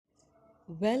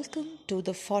Welcome to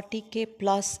the 40K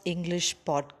Plus English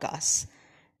podcast.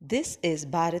 This is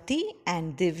Bharati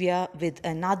and Divya with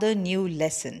another new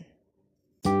lesson.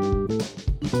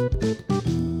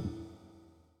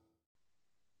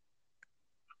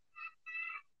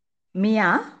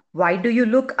 Mia, why do you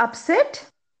look upset?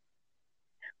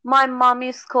 My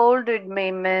mommy scolded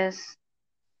me, miss.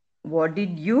 What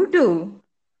did you do?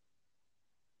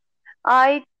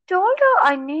 I told her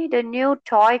I need a new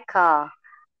toy car,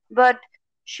 but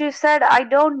she said I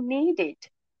don't need it.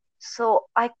 So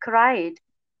I cried.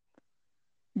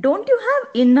 Don't you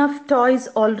have enough toys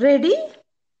already?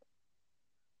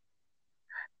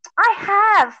 I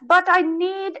have, but I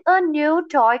need a new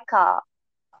toy car.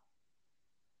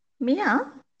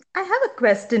 Mia, I have a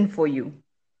question for you.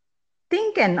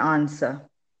 Think and answer.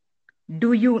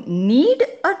 Do you need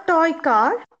a toy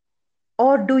car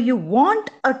or do you want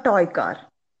a toy car?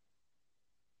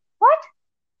 What?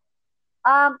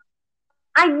 Um,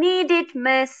 I need it,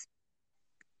 miss.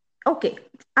 Okay,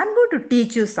 I'm going to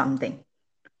teach you something.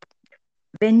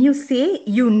 When you say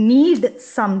you need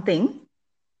something,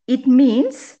 it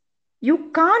means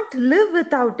you can't live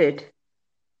without it,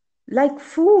 like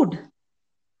food,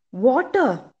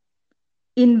 water.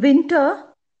 In winter,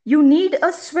 you need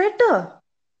a sweater.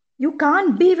 You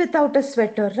can't be without a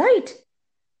sweater, right?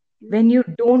 When you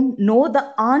don't know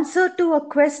the answer to a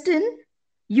question,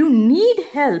 you need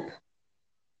help.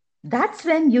 That's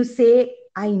when you say,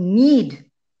 I need.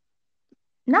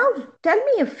 Now, tell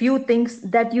me a few things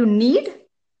that you need.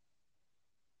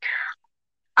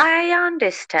 I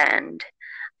understand.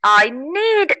 I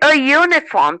need a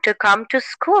uniform to come to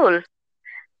school.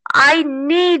 I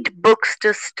need books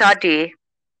to study.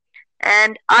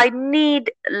 And I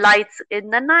need lights in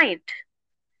the night.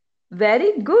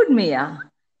 Very good,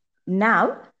 Mia.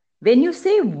 Now, when you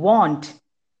say want,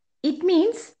 it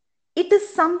means it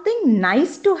is something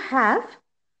nice to have,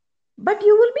 but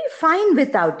you will be fine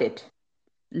without it.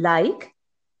 Like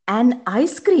an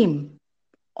ice cream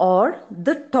or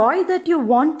the toy that you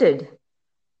wanted.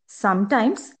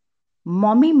 Sometimes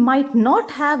mommy might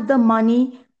not have the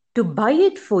money to buy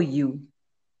it for you,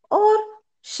 or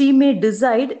she may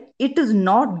decide it is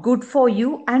not good for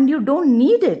you and you don't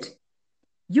need it.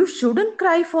 You shouldn't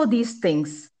cry for these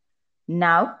things.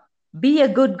 Now, be a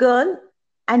good girl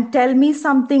and tell me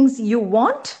some things you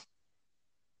want.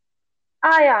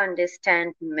 I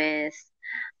understand, miss.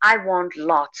 I want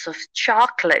lots of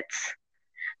chocolates.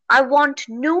 I want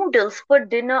noodles for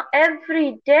dinner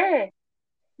every day.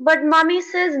 But mummy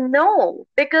says no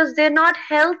because they're not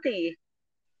healthy.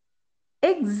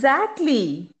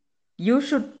 Exactly. You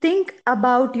should think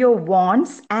about your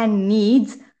wants and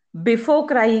needs before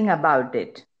crying about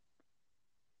it.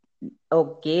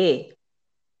 Okay.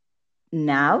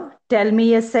 Now tell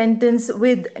me a sentence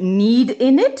with need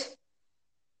in it.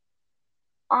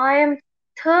 I am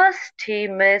thirsty,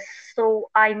 miss, so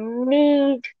I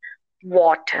need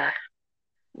water.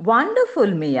 Wonderful,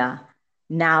 Mia.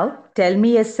 Now tell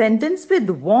me a sentence with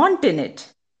want in it.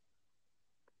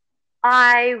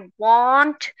 I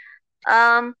want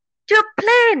to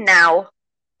play now.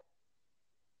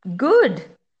 Good.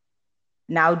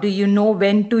 Now do you know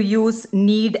when to use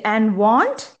need and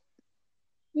want?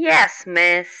 Yes,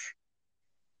 miss.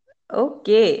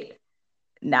 Okay.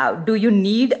 Now do you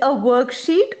need a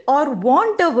worksheet or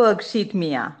want a worksheet,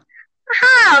 Mia?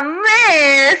 Ah,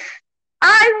 miss.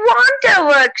 I want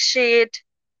a worksheet.